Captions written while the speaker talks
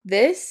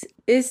This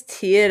is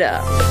Tee It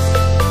Up.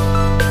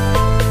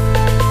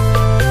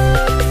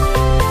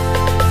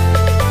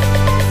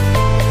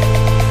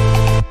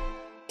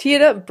 Tee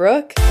It Up,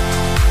 Brooke.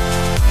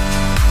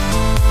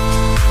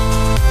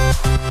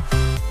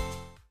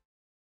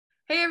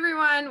 Hey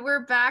everyone,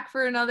 we're back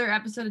for another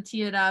episode of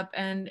Tee It Up,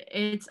 and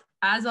it's,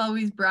 as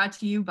always, brought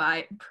to you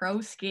by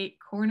Pro Skate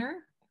Corner,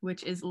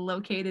 which is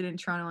located in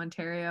Toronto,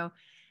 Ontario,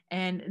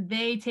 and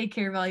they take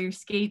care of all your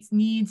skates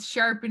needs,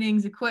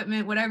 sharpenings,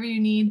 equipment, whatever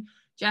you need.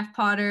 Jeff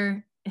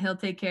Potter, he'll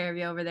take care of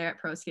you over there at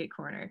Pro Skate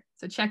Corner.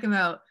 So check him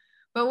out.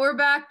 But we're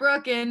back,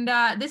 Brooke, and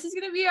this is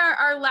going to be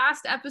our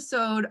last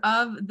episode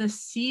of the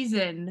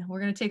season. We're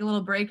going to take a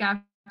little break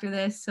after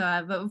this,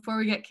 but before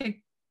we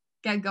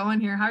get going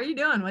here, how are you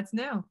doing? What's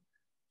new?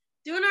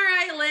 Doing all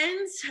right,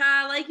 Linz.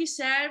 Like you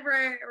said,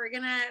 we're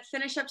going to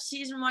finish up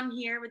season 1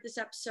 here with this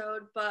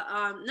episode, but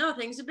no,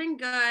 things have been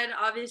good.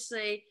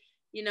 Obviously,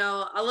 you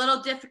know, a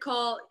little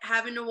difficult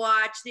having to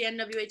watch the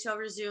NWHL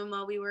resume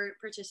while we were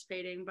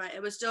participating, but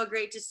it was still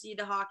great to see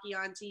the hockey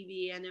on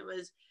TV, and it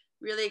was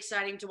really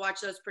exciting to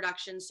watch those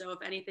productions. So if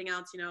anything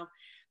else, you know,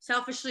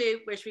 selfishly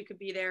wish we could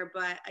be there,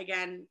 but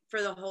again,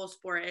 for the whole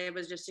sport, it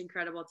was just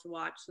incredible to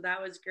watch. So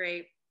that was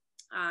great.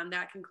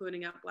 That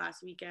concluding up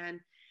last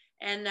weekend.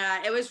 And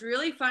it was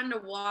really fun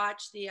to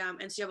watch the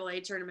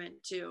NCAA tournament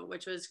too,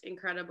 which was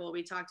incredible.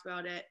 We talked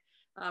about it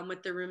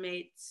with the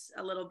roommates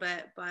a little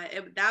bit, but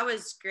that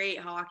was great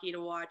hockey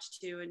to watch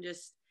too. And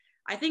just,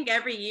 I think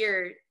every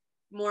year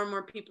more and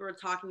more people are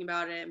talking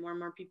about it. More and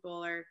more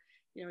people are,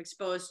 you know,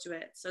 exposed to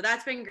it. So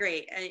that's been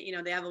great. And, you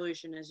know, the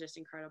evolution is just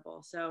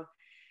incredible. So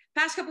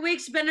past couple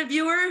weeks, been a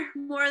viewer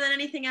more than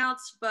anything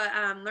else, but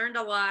learned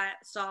a lot,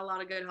 saw a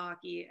lot of good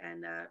hockey,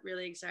 and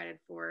really excited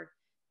for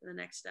the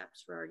next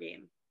steps for our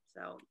game.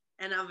 So,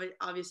 and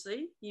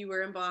obviously you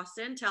were in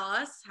Boston. Tell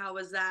us, how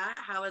was that?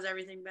 How has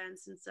everything been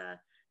since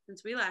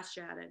we last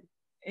chatted?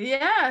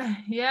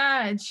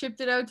 Yeah. It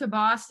shipped it out to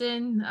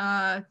Boston,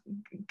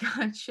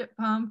 got ship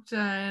pumped,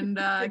 and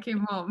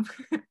came home.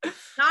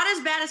 Not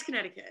as bad as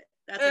Connecticut.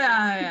 That's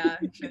yeah,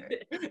 sure.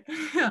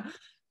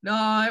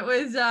 No, it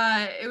was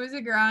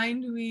a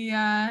grind.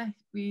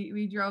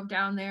 We drove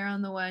down there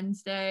on the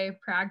Wednesday,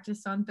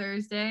 practiced on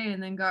Thursday,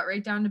 and then got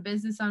right down to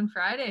business on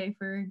Friday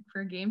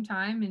for game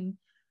time.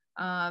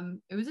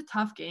 And it was a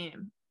tough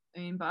game. I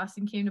mean,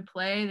 Boston came to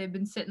play. They've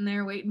been sitting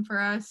there waiting for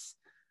us,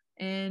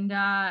 and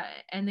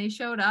they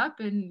showed up.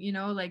 And you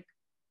know, like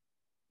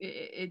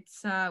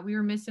it's we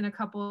were missing a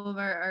couple of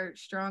our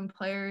strong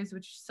players,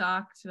 which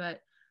sucked,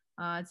 but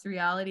it's the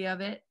reality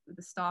of it,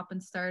 the stop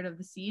and start of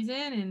the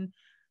season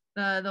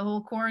and the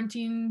whole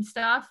quarantine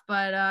stuff.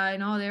 But I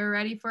know they were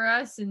ready for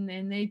us, and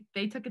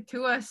they took it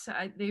to us.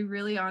 They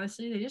really,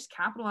 honestly, they just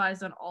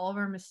capitalized on all of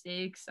our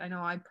mistakes. I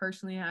know I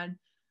personally had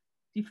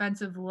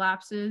defensive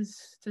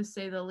lapses, to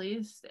say the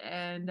least,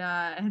 and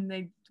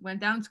they went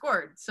down and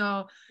scored.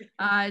 So,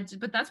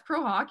 but that's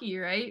pro hockey,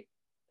 right?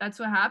 That's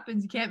what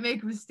happens. You can't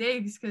make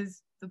mistakes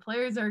because the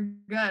players are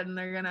good, and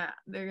they're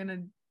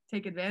gonna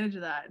take advantage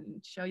of that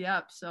and show you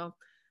up. So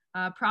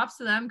props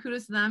to them,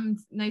 kudos to them.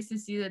 It's nice to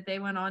see that they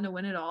went on to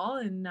win it all,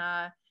 and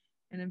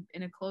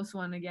in a close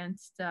one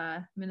against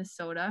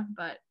Minnesota.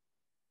 But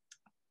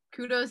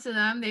kudos to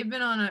them. They've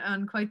been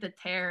on quite the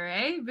tear,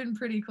 eh? Been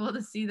pretty cool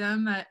to see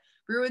them at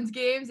Bruins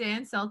games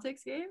and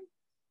Celtics game.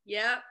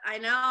 Yep, I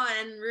know.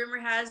 And rumor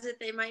has it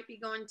they might be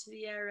going to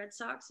the Red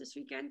Sox this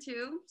weekend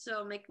too.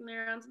 So making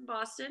their rounds in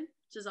Boston,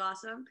 which is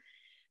awesome.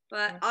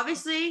 But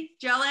obviously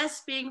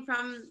jealous being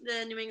from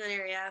the New England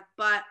area,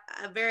 but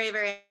very,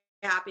 very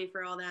happy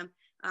for all them.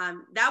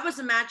 That was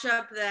a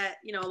matchup that,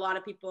 you know, a lot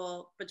of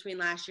people between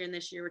last year and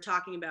this year were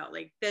talking about.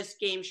 Like, this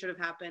game should have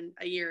happened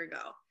a year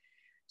ago.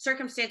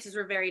 Circumstances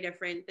were very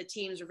different. The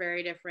teams were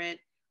very different.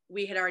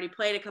 We had already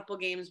played a couple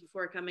games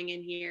before coming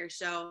in here.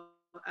 So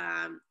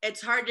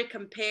it's hard to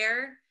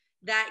compare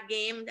that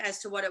game as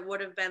to what it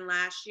would have been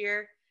last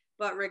year.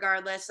 But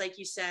regardless, like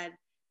you said,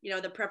 you know,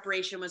 the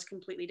preparation was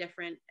completely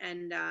different.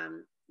 And,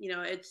 you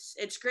know,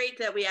 it's great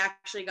that we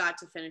actually got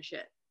to finish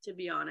it, to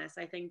be honest.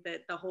 I think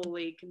that the whole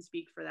league can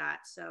speak for that.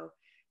 So,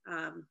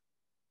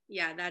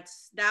 yeah,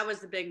 that was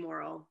the big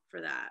moral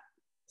for that.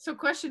 So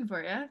question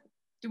for you.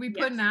 Do we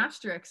put an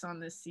asterisk on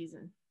this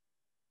season?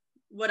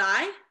 Would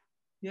I?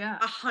 Yeah.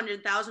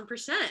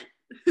 100,000%.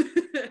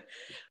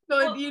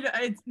 So, you know,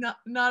 it's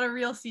not a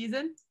real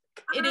season?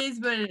 It is,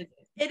 but it isn't.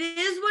 It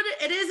is what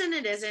it is, and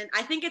it isn't.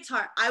 I think it's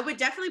hard. I would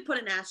definitely put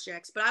an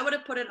asterisk, but I would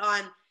have put it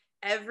on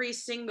every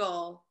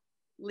single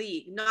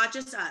league, not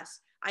just us.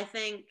 I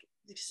think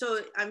so.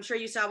 I'm sure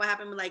you saw what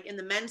happened with, like, in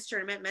the men's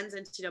tournament, men's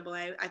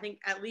NCAA. I think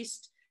at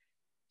least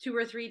 2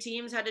 or 3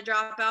 teams had to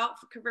drop out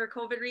for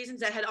COVID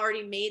reasons that had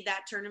already made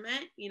that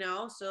tournament, you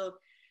know, so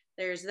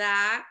there's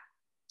that.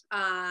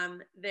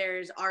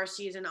 There's our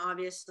season,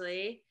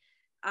 obviously.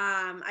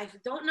 I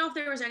don't know if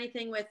there was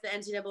anything with the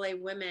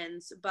NCAA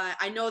women's, but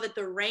I know that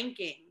the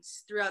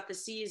rankings throughout the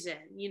season,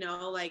 you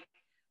know, like,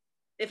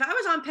 if I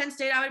was on Penn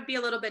State, I would be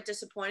a little bit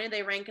disappointed.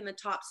 They rank in the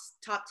top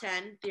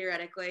 10,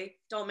 theoretically,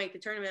 don't make the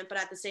tournament, but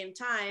at the same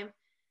time,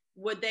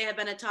 would they have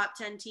been a top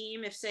 10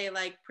 team if, say,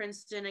 like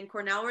Princeton and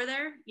Cornell were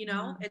there? You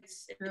know,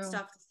 it's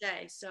tough to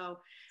say. So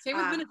same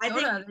with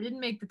Minnesota. They didn't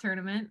make the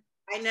tournament.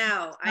 I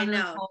know.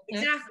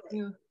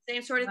 Exactly.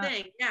 Same sort of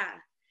thing. Yeah.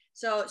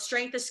 So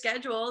strength of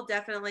schedule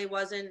definitely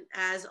wasn't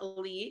as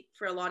elite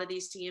for a lot of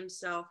these teams.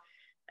 So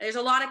there's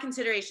a lot of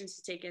considerations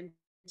to take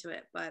into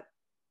it. But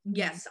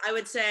yes, I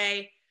would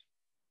say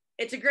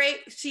it's a great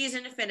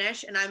season to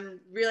finish, and I'm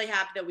really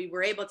happy that we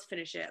were able to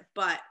finish it.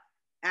 But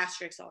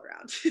asterisks all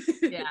around.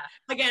 Yeah.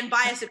 Again,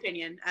 biased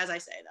opinion, as I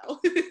say, though.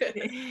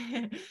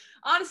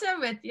 Honestly, I'm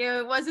with you.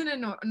 It wasn't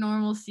a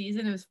normal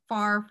season. It was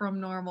far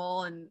from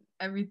normal and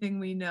everything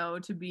we know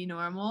to be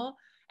normal.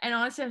 And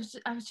honestly,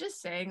 I was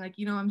just saying, like,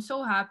 you know, I'm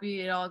so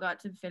happy it all got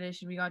to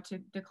finish and we got to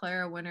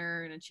declare a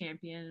winner and a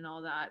champion and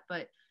all that.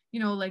 But, you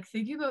know, like,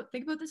 think about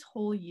this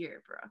whole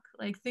year, Brooke.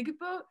 Like, think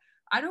about,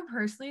 I know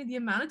personally, the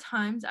amount of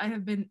times I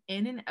have been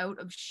in and out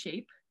of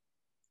shape.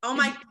 Oh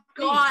my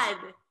God.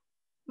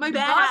 My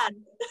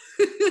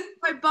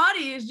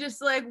body is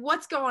just like,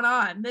 what's going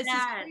on? This is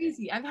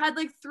crazy. I've had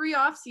like 3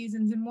 off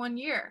seasons in 1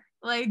 year.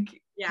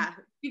 Like, yeah,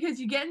 because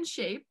you get in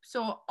shape.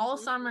 So all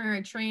summer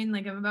I train,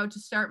 like I'm about to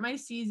start my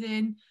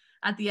season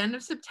at the end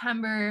of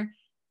September.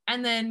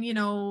 And then, you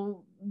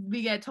know,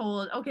 we get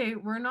told, okay,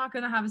 we're not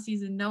going to have a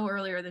season no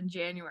earlier than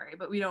January,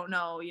 but we don't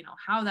know, you know,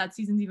 how that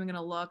season's even going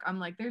to look. I'm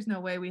like, there's no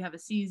way we have a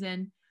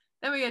season.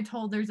 Then we get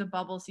told there's a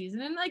bubble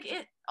season. And like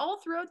it all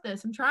throughout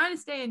this, I'm trying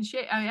to stay in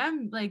shape. I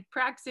am like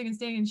practicing and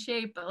staying in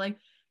shape, but like,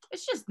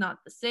 it's just not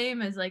the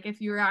same as like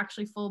if you were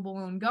actually full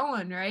blown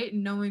going, right?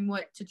 And knowing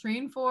what to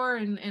train for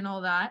and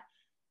all that.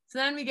 So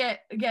then we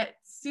get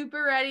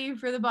super ready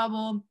for the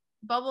bubble.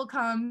 Bubble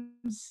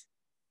comes,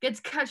 gets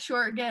cut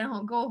short,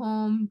 go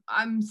home.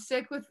 I'm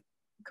sick with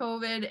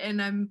COVID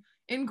and I'm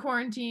in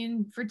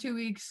quarantine for 2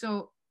 weeks.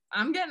 So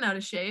I'm getting out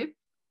of shape.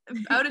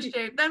 Then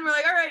we're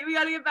like, all right, we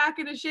got to get back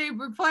into shape.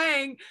 We're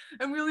playing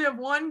and we only have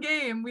 1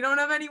 game. We don't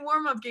have any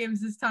warm-up games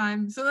this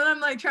time. So then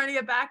I'm like trying to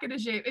get back into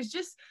shape. It's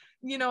just,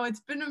 you know, it's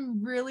been a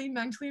really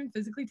mentally and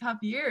physically tough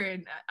year.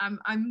 And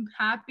I'm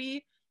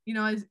happy, you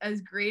know,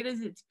 as great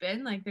as it's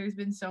been, like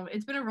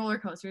it's been a roller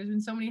coaster. There's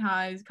been so many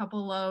highs,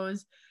 couple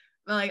lows,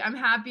 but like, I'm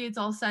happy it's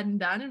all said and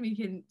done and we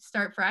can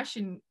start fresh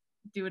and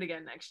do it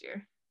again next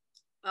year.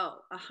 Oh,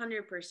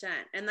 100%.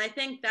 And I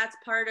think that's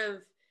part of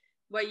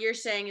what you're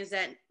saying is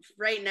that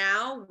right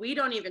now we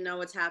don't even know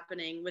what's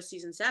happening with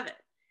season 7,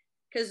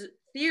 because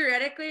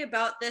theoretically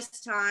about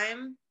this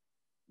time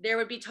there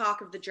would be talk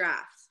of the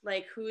draft,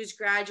 like who's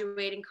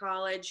graduating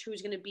college,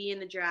 who's going to be in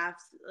the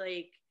draft,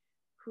 like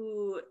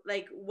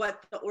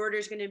what the order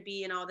is going to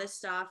be and all this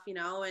stuff, you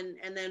know, and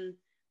then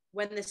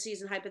when the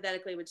season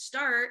hypothetically would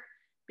start,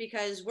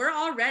 because we're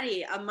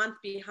already a month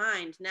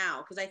behind now.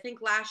 Because I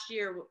think last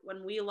year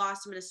when we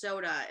lost to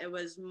Minnesota, it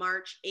was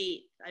March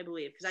 8th, I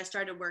believe, because I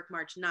started work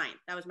March 9th.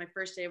 That was my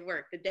first day of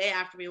work, the day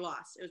after we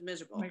lost. It was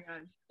miserable. Oh my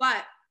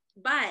God.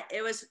 But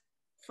it was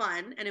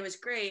fun and it was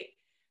great.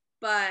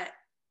 But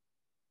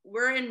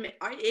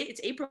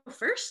it's April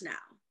 1st now.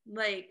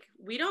 Like,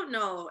 we don't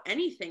know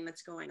anything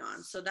that's going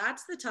on. So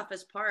that's the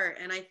toughest part.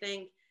 And I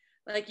think,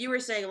 like you were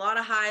saying, a lot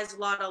of highs, a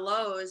lot of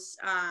lows.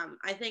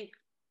 I think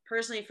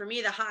personally for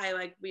me, the high,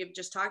 like we have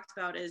just talked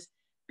about, is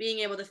being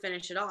able to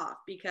finish it off,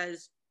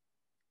 because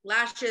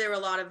last year there were a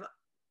lot of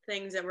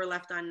things that were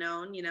left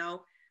unknown. You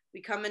know,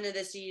 we come into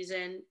the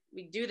season,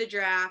 we do the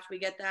draft, we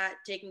get that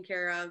taken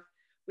care of.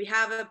 We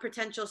have a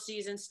potential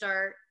season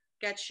start,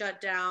 get shut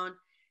down.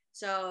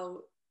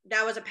 So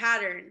that was a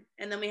pattern.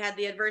 And then we had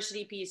the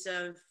adversity piece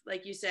of,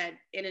 like you said,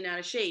 in and out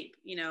of shape,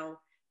 you know,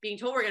 being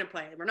told we're going to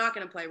play, we're not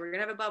going to play, we're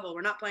going to have a bubble,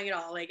 we're not playing at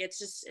all. Like,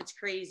 it's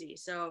crazy.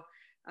 So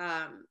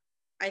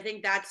I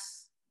think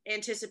that's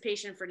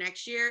anticipation for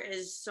next year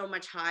is so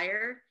much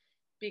higher,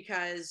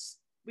 because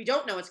we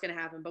don't know what's going to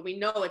happen, but we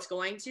know it's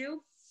going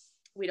to.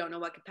 We don't know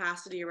what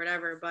capacity or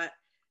whatever, but,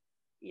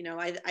 you know,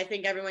 I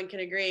think everyone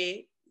can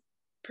agree,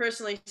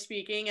 personally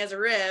speaking, as a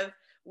Riv,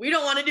 we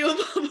don't want to do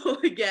a bubble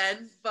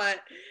again,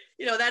 but,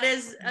 you know,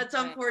 it's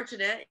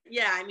unfortunate.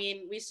 Yeah, I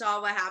mean, we saw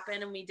what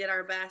happened and we did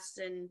our best,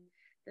 and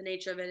the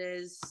nature of it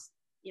is,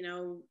 you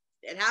know,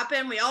 it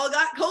happened. We all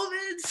got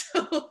COVID,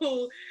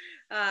 so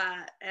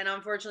and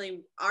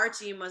unfortunately our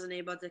team wasn't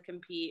able to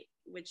compete,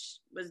 which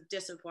was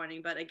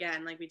disappointing. But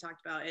again, like we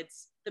talked about,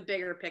 it's the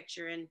bigger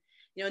picture, and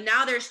you know,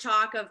 now there's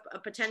talk of a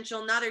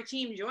potential another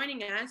team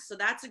joining us, so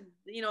that's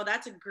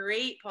a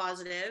great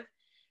positive.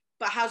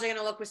 But how's it going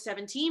to look with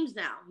 7 teams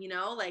now? You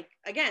know, like,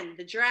 again,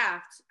 the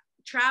draft,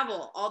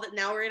 travel, all that.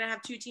 Now we're going to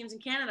have 2 teams in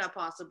Canada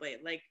possibly.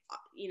 Like,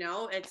 you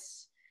know,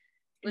 it's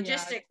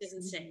logistics is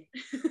insane.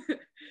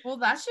 Well,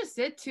 that's just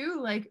it too.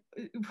 Like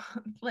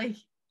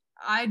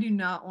I do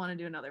not want to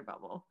do another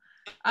bubble.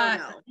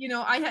 No. You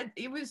know,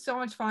 it was so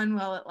much fun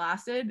while it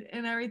lasted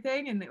and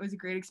everything, and it was a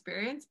great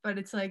experience, but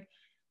it's like,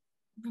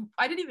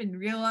 I didn't even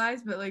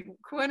realize, but like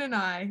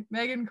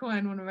Megan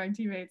Quinn, one of my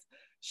teammates,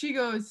 she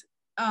goes,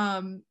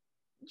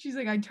 she's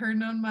like, I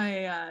turned on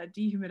my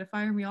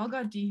dehumidifier, and we all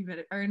got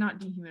not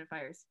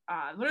dehumidifiers.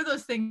 What are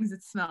those things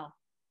that smell?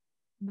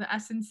 the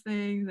essence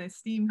thing, the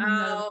steam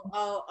comes out.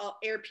 Oh,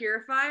 air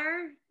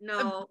purifier?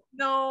 No.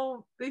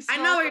 No, they I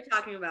smell know what you're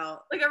talking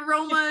about. like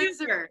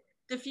aromas.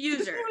 Diffuser.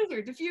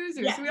 Diffusers.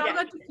 Yeah, So we all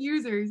got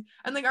diffusers,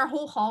 and like our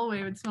whole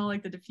hallway would smell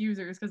like the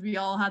diffusers because we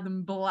all had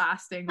them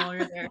blasting while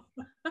you're there.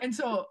 And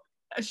so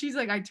she's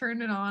like, I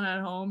turned it on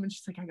at home, and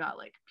she's like, I got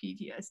like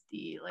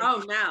PTSD. Like,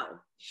 oh no,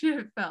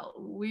 shit felt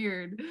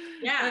weird.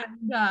 Yeah.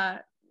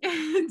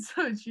 And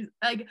so she's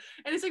like,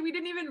 and it's like we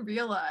didn't even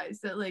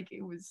realize that like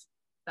it was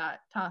that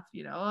tough,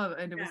 you know,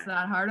 and it was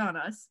that hard on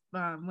us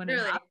when it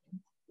happened.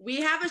 We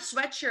have a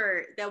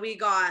sweatshirt that we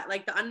got,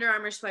 like the Under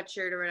Armour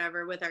sweatshirt or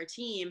whatever, with our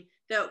team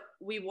that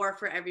we wore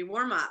for every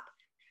warm up.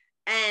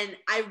 And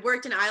I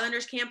worked in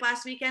Islanders camp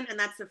last weekend, and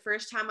that's the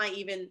first time I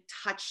even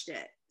touched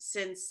it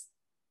since.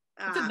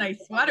 It's a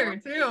nice sweater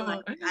too.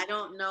 Like, I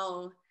don't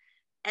know.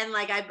 And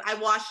like I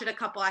washed it a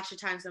couple extra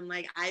times. I'm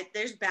like,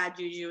 there's bad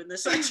juju in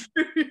this sweatshirt.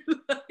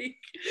 Like,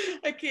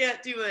 I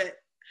can't do it.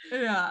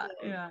 Yeah,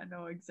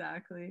 no,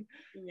 exactly.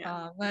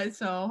 But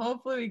so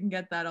hopefully we can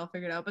get that all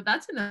figured out. But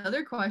that's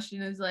another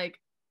question is like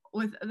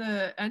with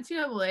the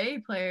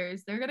NCAA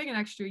players, they're getting an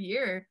extra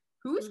year.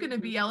 Who's going to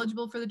be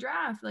eligible for the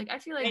draft? Like, I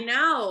feel like I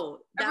know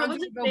that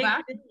was a big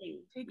thing.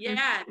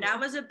 Yeah, that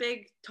was a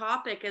big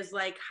topic. Is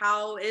like,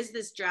 how is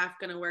this draft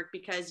going to work?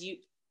 Because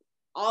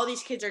all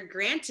these kids are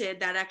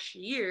granted that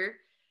extra year,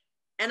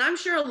 and I'm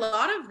sure a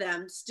lot of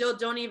them still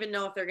don't even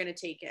know if they're going to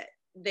take it.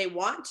 They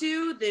want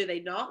to, do they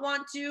not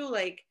want to?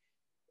 Like,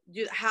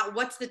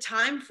 what's the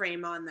time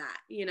frame on that?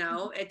 You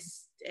know,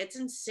 it's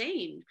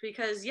insane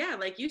because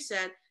like you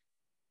said,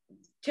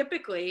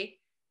 typically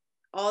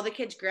all the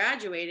kids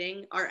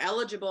graduating are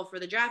eligible for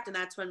the draft, and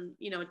that's when,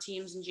 you know,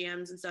 teams and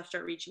GMs and stuff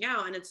start reaching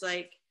out, and it's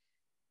like,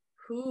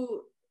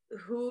 who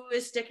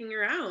is sticking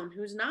around,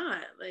 who's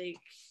not? Like,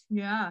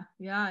 no,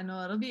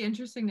 it'll be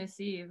interesting to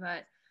see.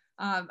 But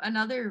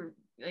another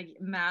like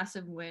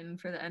massive win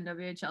for the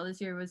NWHL this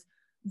year was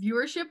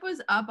viewership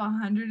was up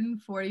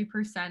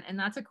 140%, and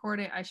that's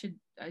according, I should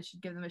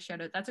give them a shout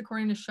out, that's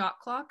according to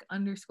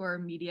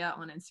shotclock_media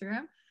on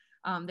Instagram.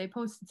 They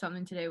posted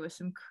something today with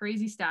some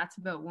crazy stats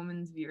about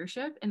women's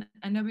viewership, and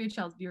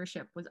NWHL's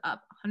viewership was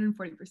up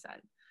 140%.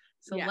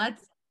 So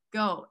let's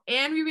go.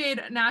 And we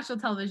made national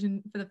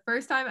television for the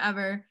first time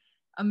ever.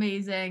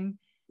 Amazing.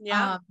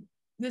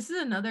 This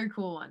is another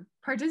cool one.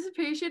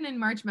 Participation in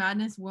March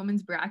Madness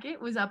women's bracket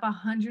was up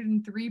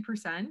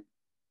 103%.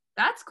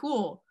 That's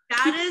cool.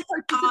 That is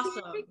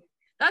awesome.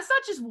 That's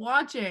not just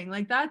watching.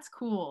 Like, that's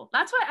cool.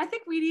 That's why I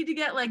think we need to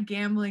get like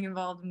gambling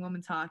involved in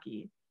women's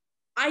hockey.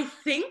 I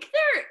think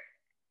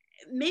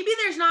maybe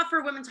there's not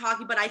for women's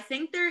hockey, but I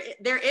think there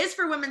is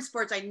for women's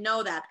sports. I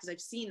know that because I've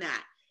seen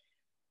that.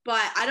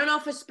 But I don't know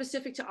if it's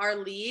specific to our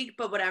league,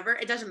 but whatever,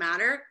 it doesn't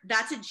matter.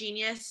 That's a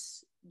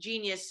genius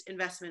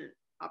investment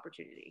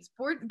opportunity.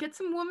 Get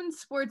some women's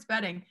sports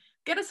betting.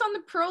 Get us on the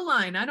pro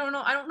line. I don't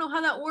know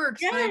how that works,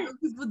 but I know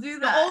people do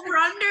that. The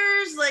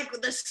over-unders, like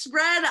the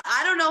spread,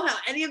 I don't know how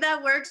any of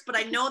that works, but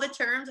I know the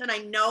terms, and I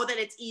know that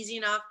it's easy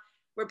enough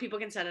where people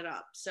can set it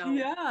up. So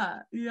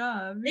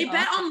they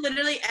bet on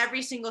literally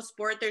every single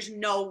sport. There's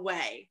no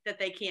way that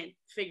they can't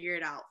figure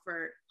it out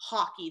for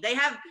hockey. They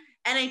have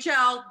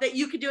NHL that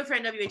you could do it for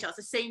NWHL. It's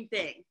the same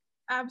thing.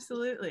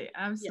 Absolutely.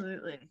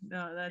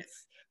 No,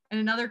 that's and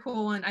another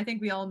cool one. I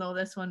think we all know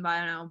this one by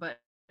now, but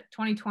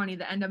 2020,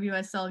 the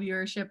NWSL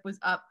viewership was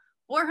up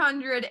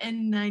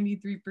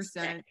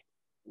 493%.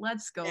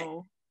 Let's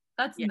go.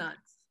 That's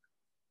nuts.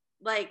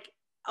 Like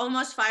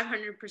almost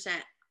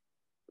 500%.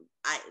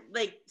 I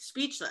like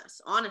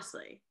speechless,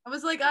 honestly. It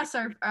was like us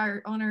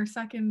our on our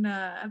second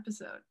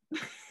episode.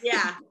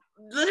 Yeah,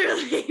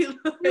 literally.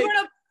 We went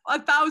up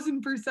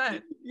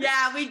 1,000%.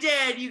 Yeah, we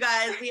did, you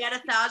guys. We had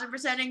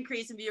 1,000%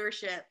 increase in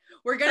viewership.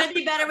 We're gonna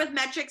be better with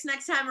metrics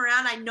next time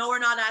around. I know we're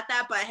not at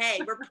that, but hey,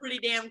 we're pretty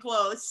damn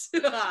close.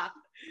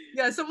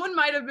 Yeah, someone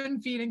might have been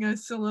feeding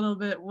us a little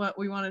bit what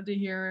we wanted to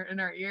hear in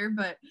our ear,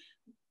 but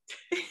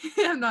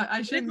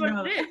I shouldn't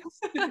know.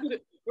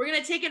 We're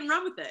gonna take it and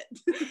run with it.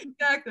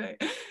 Exactly.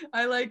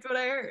 I liked what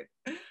I heard.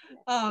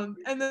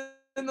 And then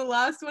the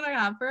last one I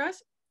have for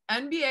us,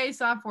 NBA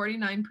saw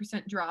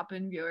 49% drop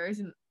in viewers,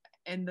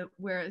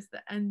 whereas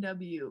the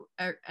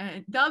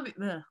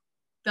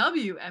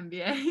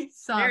WNBA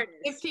saw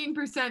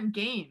 15%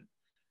 gain.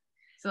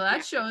 So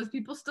that shows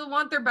people still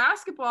want their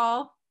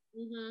basketball.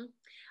 Mm-hmm.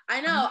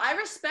 I know. I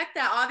respect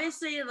that.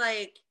 Obviously,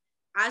 like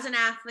as an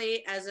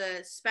athlete, as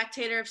a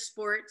spectator of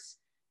sports,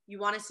 you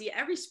want to see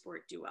every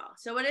sport do well.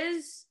 So it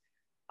is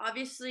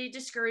obviously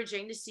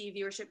discouraging to see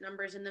viewership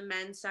numbers in the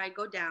men's side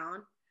go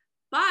down.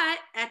 But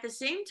at the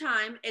same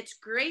time, it's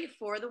great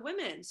for the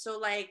women. So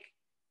like,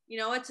 you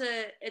know, it's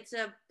a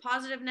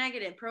positive,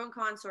 negative, pro and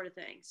con sort of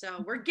thing.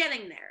 So we're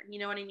getting there. You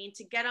know what I mean?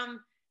 To get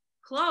them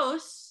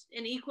close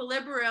in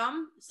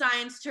equilibrium,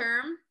 science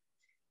term,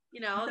 you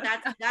know,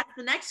 that's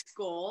the next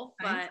goal.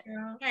 But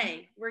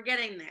hey, we're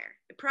getting there.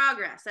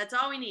 Progress. That's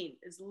all we need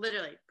is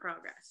literally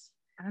progress.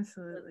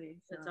 Absolutely.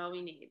 That's all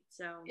we need.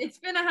 So it's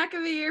been a heck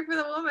of a year for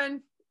the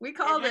woman. We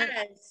called it.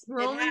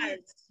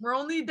 We're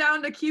only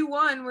down to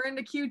Q1. We're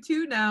into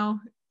Q2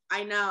 now.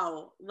 I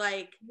know.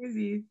 Like,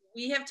 Crazy.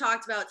 we have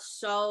talked about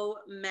so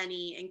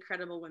many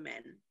incredible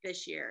women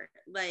this year.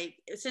 Like,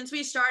 since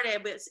we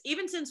started, but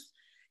even since,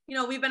 you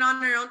know, we've been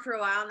on our own for a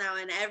while now,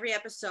 and every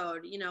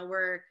episode, you know,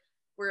 we're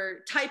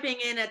typing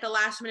in at the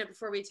last minute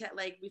before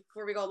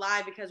before we go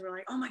live, because we're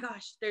like, oh my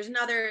gosh, there's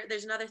another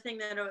thing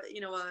that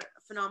a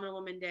phenomenal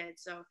woman did.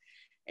 So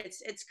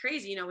it's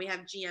crazy. You know, we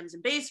have GMs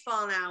in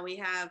baseball now. We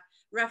have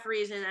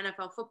referees in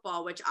NFL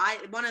football, which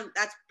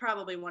that's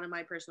probably one of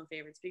my personal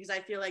favorites, because I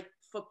feel like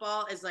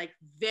football is like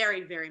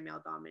very, very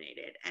male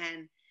dominated,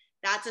 and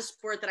that's a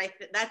sport that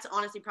that's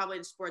honestly probably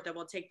the sport that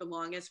will take the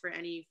longest for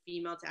any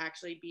female to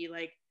actually be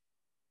like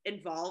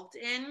involved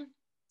in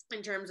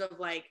terms of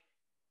like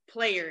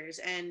players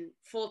and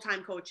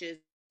full-time coaches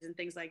and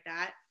things like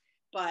that.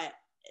 But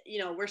you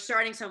know, we're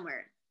starting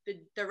somewhere.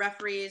 The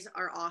referees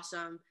are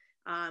awesome.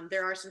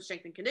 There are some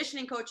strength and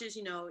conditioning coaches,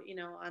 you know,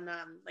 on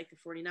like the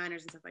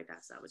 49ers and stuff like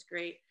that. So that was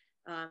great.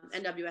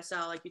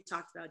 NWSL, like you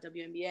talked about,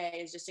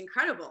 WNBA is just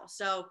incredible.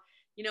 So,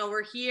 you know,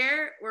 we're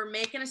here, we're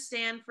making a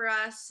stand for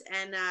us.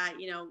 And,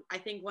 you know, I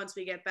think once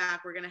we get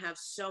back, we're going to have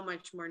so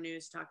much more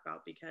news to talk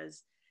about,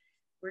 because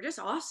we're just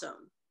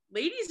awesome.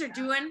 Ladies are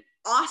doing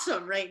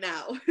awesome right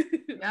now.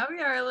 Yeah,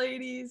 we are,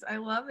 ladies. I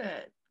love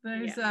it.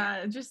 There's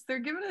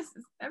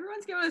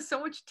everyone's giving us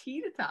so much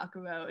tea to talk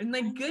about, and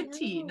like good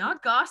tea,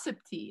 not gossip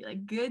tea,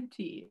 like good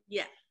tea.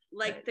 Yeah,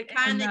 like the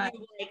kind that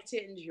you like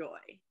to enjoy.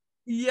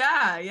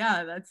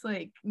 Yeah, that's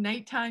like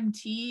nighttime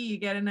tea. You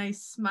get a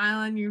nice smile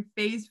on your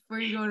face before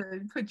you go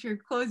to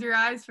close your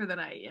eyes for the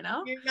night, you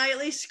know? Your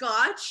nightly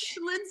scotch,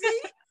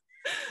 Lindsay?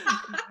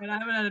 And I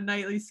haven't had a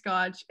nightly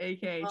scotch,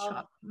 aka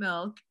chocolate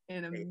milk,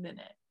 in a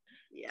minute.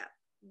 Yeah.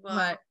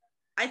 Well,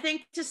 I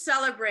think to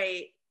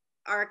celebrate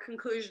our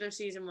conclusion of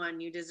season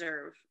 1, you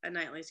deserve a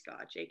nightly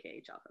scotch,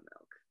 aka chocolate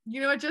milk.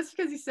 You know what? Just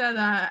because you said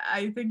that,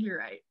 I think you're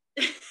right.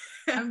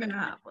 I'm gonna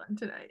have one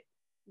tonight.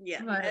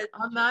 Yeah. But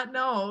on that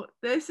note,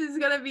 this is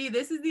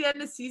the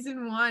end of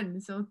season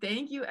 1. So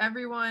thank you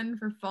everyone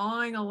for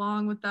following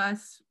along with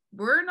us.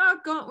 We're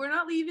not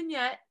leaving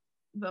yet,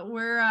 but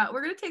we're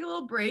gonna take a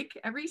little break.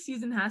 Every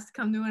season has to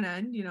come to an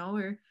end. You know,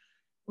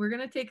 we're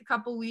gonna take a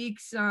couple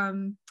weeks,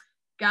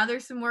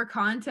 gather some more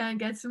content,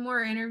 get some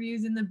more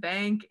interviews in the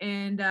bank,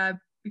 and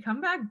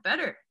come back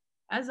better,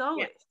 as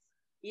always.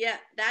 Yeah,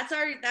 that's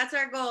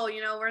our goal.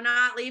 You know, we're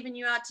not leaving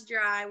you out to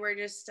dry. We're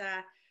just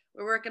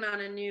we're working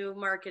on a new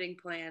marketing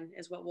plan,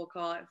 is what we'll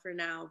call it for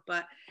now.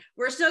 But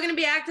we're still going to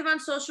be active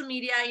on social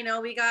media. You know,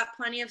 we got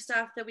plenty of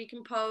stuff that we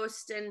can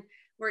post, and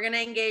we're going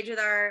to engage with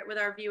our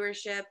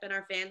viewership and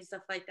our fans,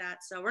 stuff like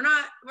that. So we're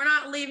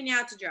not leaving you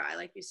out to dry,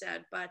 like you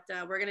said, but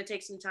we're going to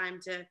take some time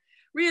to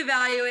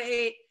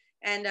reevaluate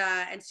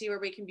and see where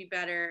we can be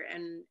better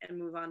and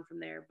move on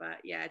from there. But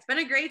yeah, it's been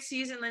a great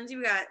season, Lindsay.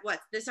 We got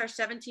this our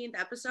 17th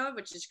episode,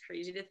 which is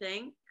crazy to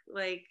think.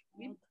 Like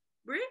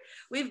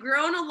we've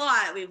grown a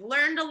lot, we've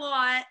learned a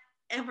lot,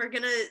 and we're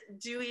gonna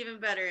do even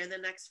better in the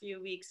next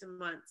few weeks and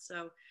months.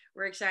 So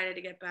we're excited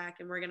to get back,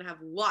 and we're gonna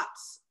have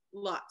lots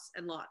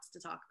and lots to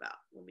talk about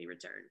when we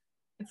return.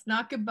 It's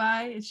not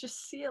goodbye, it's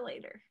just see you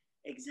later.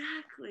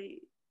 Exactly.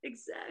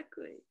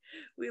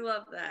 We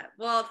love that.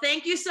 Well,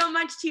 thank you so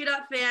much, Teed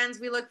Up fans.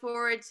 We look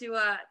forward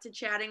to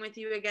chatting with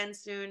you again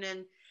soon.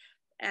 And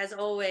as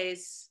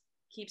always,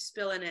 keep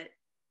spilling it.